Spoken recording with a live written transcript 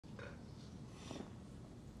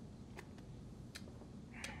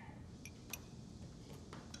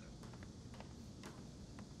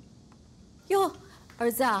哟，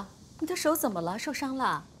儿子啊，你的手怎么了？受伤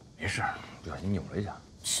了？没事，不小心扭了一下。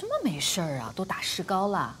什么没事啊？都打石膏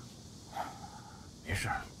了。没事。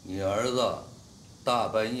你儿子大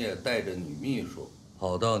半夜带着女秘书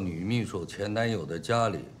跑到女秘书前男友的家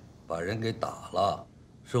里，把人给打了，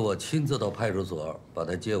是我亲自到派出所把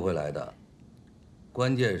他接回来的。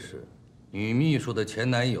关键是，女秘书的前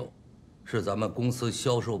男友是咱们公司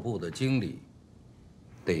销售部的经理，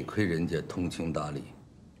得亏人家通情达理，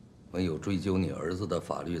没有追究你儿子的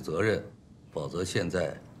法律责任，否则现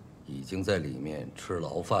在已经在里面吃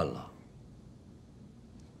牢饭了。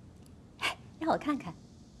哎，让我看看。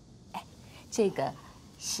哎，这个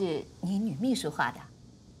是你女秘书画的。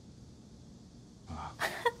啊，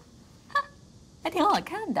还挺好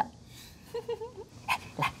看的。哎，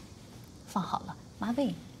来，放好了，妈喂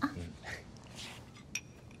你啊。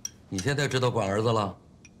你现在知道管儿子了？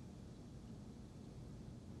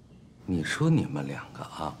你说你们两个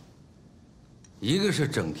啊，一个是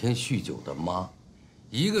整天酗酒的妈，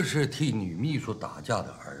一个是替女秘书打架的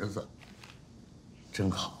儿子，真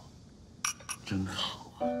好，真好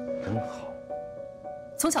啊，真好。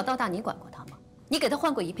从小到大，你管过他吗？你给他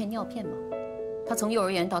换过一片尿片吗？他从幼儿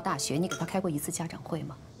园到大学，你给他开过一次家长会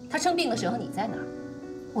吗？他生病的时候你在哪儿？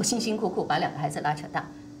我辛辛苦苦把两个孩子拉扯大，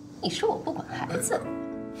你说我不管孩子？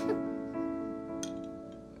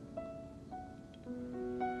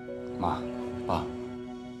妈，爸，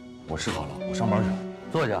我吃好了，我上班去了。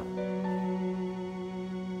坐下。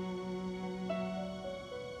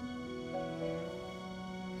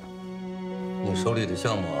你手里的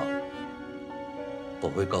项目啊，我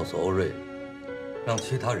会告诉欧瑞，让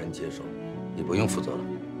其他人接手，你不用负责了。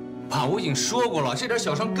爸，我已经说过了，这点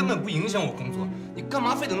小伤根本不影响我工作，你干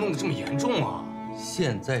嘛非得弄得这么严重啊？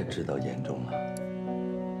现在知道严重了。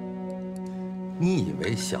你以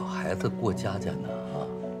为小孩子过家家呢？啊？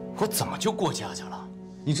我怎么就过家家了？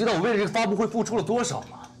你知道我为了这个发布会付出了多少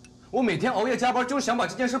吗？我每天熬夜加班，就是想把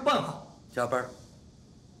这件事办好。加班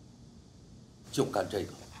就干这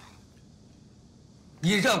个。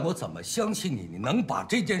你让我怎么相信你？你能把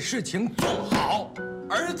这件事情做好？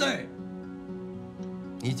儿子，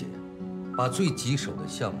你姐把最棘手的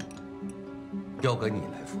项目交给你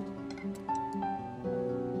来负责，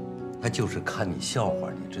她就是看你笑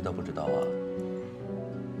话，你知道不知道啊？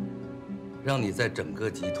让你在整个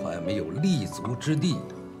集团没有立足之地，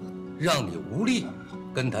让你无力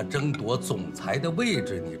跟他争夺总裁的位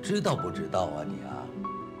置，你知道不知道啊你啊？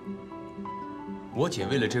我姐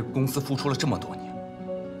为了这个公司付出了这么多年，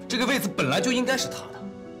这个位子本来就应该是她的。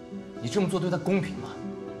你这么做对她公平吗？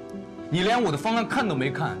你连我的方案看都没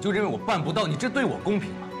看，就认为我办不到，你这对我公平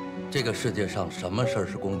吗？这个世界上什么事儿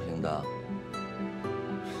是公平的？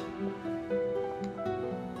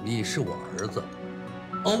你是我儿子，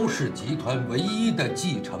欧氏集团唯一的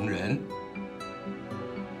继承人，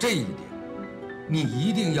这一点你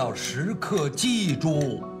一定要时刻记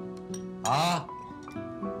住，啊！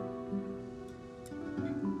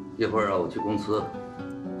一会儿啊，我去公司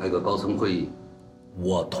开个高层会议，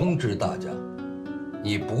我通知大家，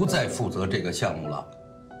你不再负责这个项目了。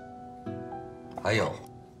还有，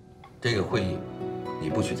这个会议你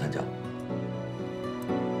不许参加。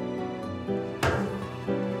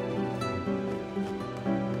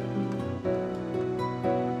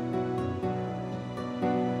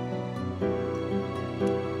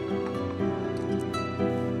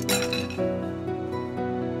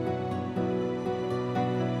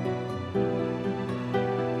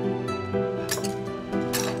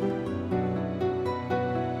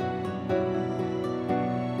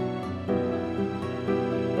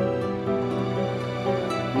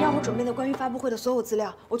准备的关于发布会的所有资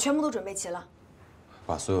料，我全部都准备齐了。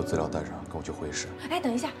把所有资料带上，跟我去会议室。哎，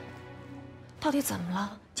等一下，到底怎么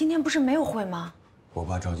了？今天不是没有会吗？我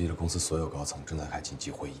爸召集了公司所有高层，正在开紧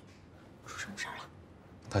急会议。出什么事儿了？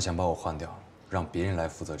他想把我换掉，让别人来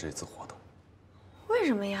负责这次活动。为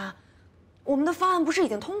什么呀？我们的方案不是已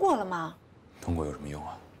经通过了吗？通过有什么用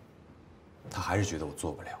啊？他还是觉得我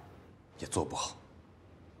做不了，也做不好。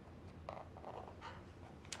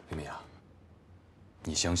李米啊，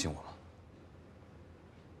你相信我吗？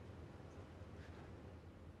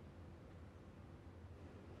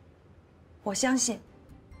我相信。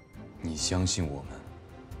你相信我们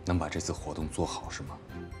能把这次活动做好是吗？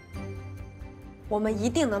我们一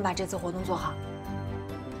定能把这次活动做好。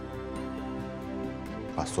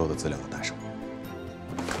把所有的资料都带上。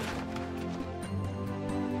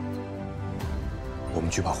我们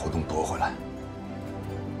去把活动夺回来。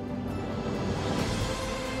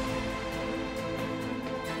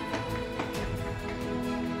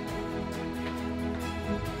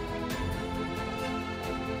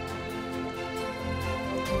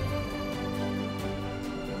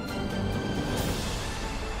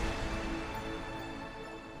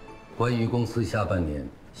关于公司下半年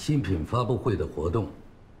新品发布会的活动，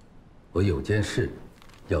我有件事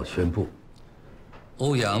要宣布：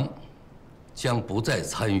欧阳将不再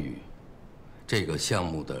参与这个项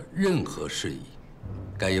目的任何事宜，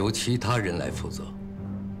改由其他人来负责。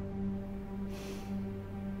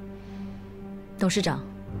董事长，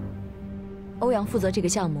欧阳负责这个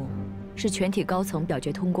项目，是全体高层表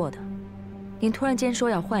决通过的。您突然间说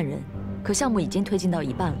要换人，可项目已经推进到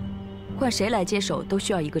一半了，换谁来接手都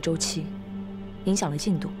需要一个周期，影响了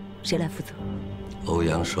进度，谁来负责？欧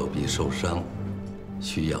阳手臂受伤，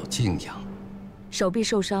需要静养。手臂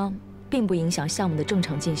受伤并不影响项目的正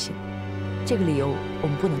常进行，这个理由我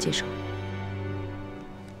们不能接受。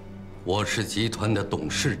我是集团的董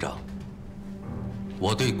事长，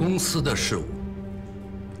我对公司的事务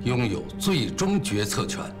拥有最终决策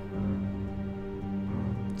权。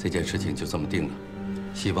这件事情就这么定了，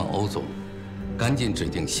希望欧总赶紧指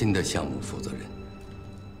定新的项目负责人。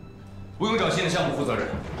不用找新的项目负责人，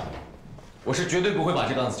我是绝对不会把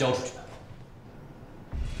这个案子交出去的。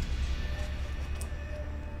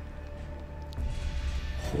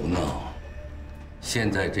胡闹！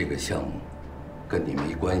现在这个项目跟你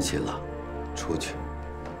没关系了，出去。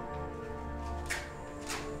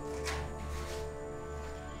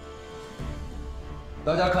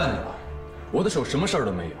大家看见了，我的手什么事儿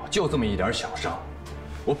都没有，就这么一点小伤，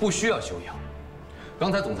我不需要休养。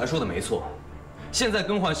刚才总裁说的没错，现在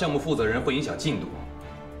更换项目负责人会影响进度。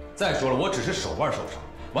再说了，我只是手腕受伤，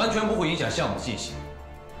完全不会影响项目进行。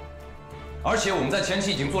而且我们在前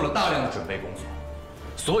期已经做了大量的准备工作，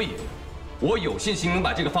所以，我有信心能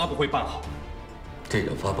把这个发布会办好。这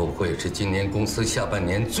个发布会是今年公司下半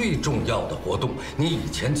年最重要的活动，你以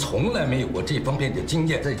前从来没有过这方面的经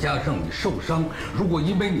验，再加上你受伤，如果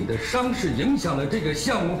因为你的伤势影响了这个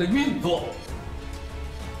项目的运作，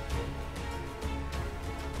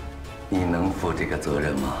你能负这个责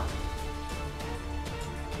任吗？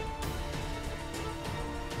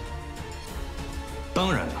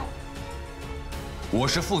当然能，我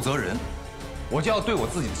是负责人，我就要对我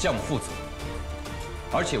自己的项目负责。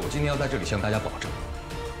而且我今天要在这里向大家保证，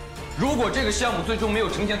如果这个项目最终没有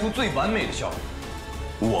呈现出最完美的效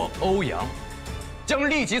果，我欧阳将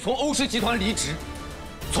立即从欧狮集团离职，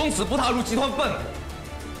从此不踏入集团半步。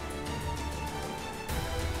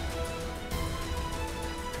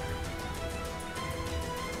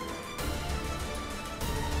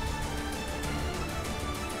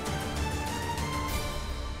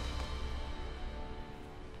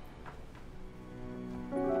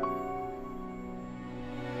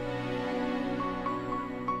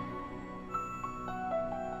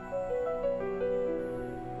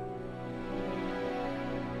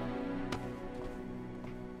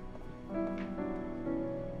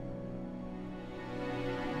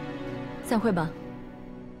散会吧。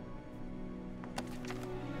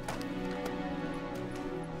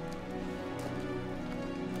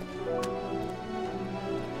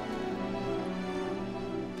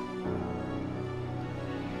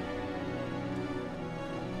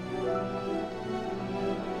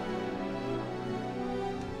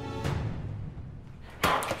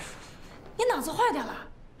你脑子坏掉了？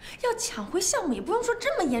要抢回项目也不用说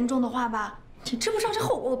这么严重的话吧？你知不知道这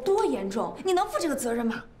后果有多严重？你能负这个责任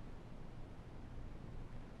吗？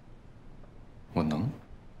我能。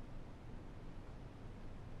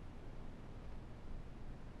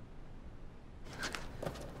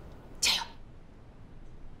加油！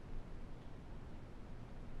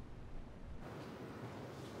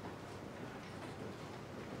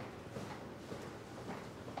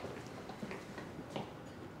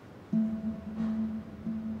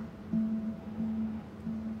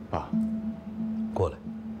爸，过来。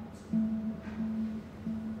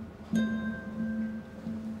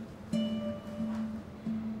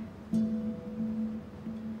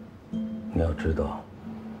你要知道，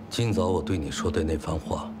今早我对你说的那番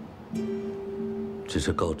话，只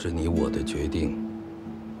是告知你我的决定，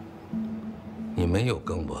你没有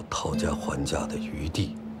跟我讨价还价的余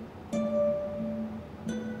地。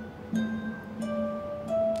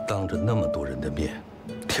当着那么多人的面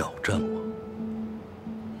挑战我，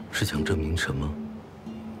是想证明什么？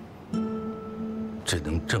只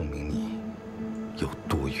能证明你有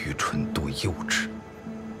多愚蠢、多幼稚。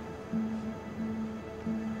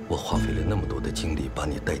我花费了那么多的精力把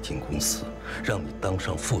你带进公司，让你当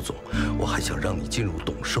上副总，我还想让你进入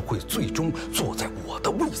董事会，最终坐在我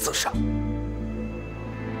的位子上。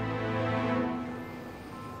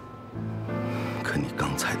可你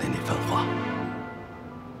刚才的那番话，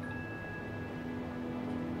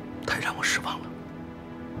太让我失望了。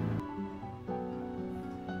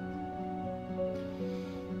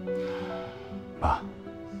爸，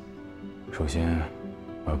首先，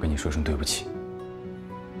我要跟你说声对不起。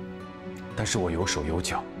但是我有手有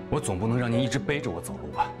脚，我总不能让你一直背着我走路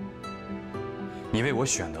吧？你为我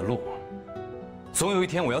选的路，总有一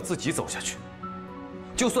天我要自己走下去。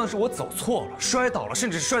就算是我走错了、摔倒了，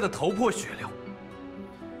甚至摔得头破血流，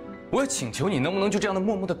我也请求你能不能就这样的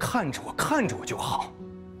默默地看着我就好。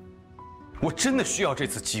我真的需要这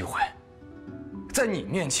次机会，在你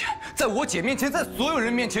面前，在我姐面前，在所有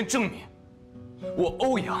人面前证明，我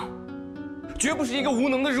欧阳绝不是一个无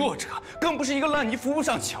能的弱者，更不是一个烂泥扶不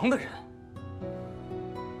上墙的人。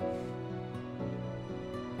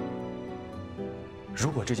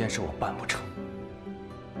如果这件事我办不成，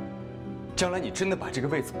将来你真的把这个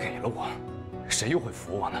位子给了我，谁又会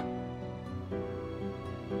服我呢？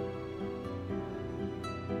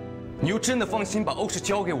你又真的放心把欧氏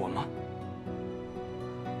交给我吗？